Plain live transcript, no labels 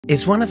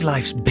is one of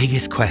life's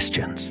biggest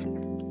questions.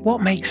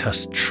 What makes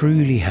us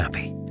truly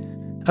happy?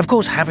 Of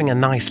course, having a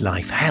nice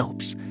life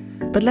helps,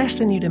 but less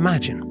than you'd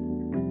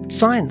imagine.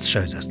 Science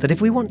shows us that if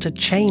we want to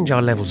change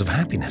our levels of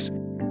happiness,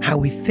 how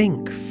we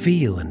think,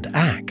 feel, and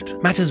act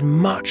matters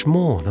much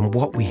more than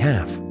what we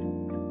have.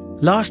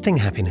 Lasting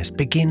happiness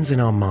begins in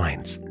our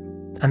minds.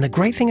 And the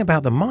great thing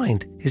about the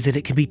mind is that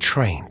it can be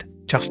trained,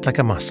 just like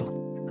a muscle.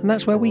 And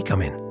that's where we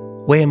come in.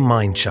 We're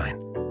Mindshine,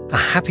 a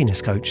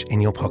happiness coach in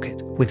your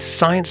pocket. With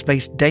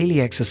science-based daily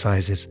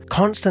exercises,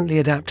 constantly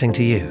adapting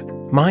to you,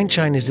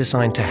 Mindshine is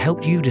designed to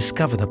help you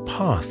discover the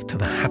path to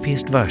the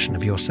happiest version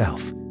of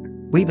yourself.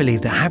 We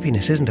believe that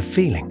happiness isn't a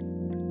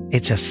feeling,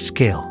 it's a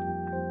skill.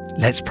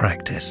 Let's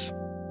practice.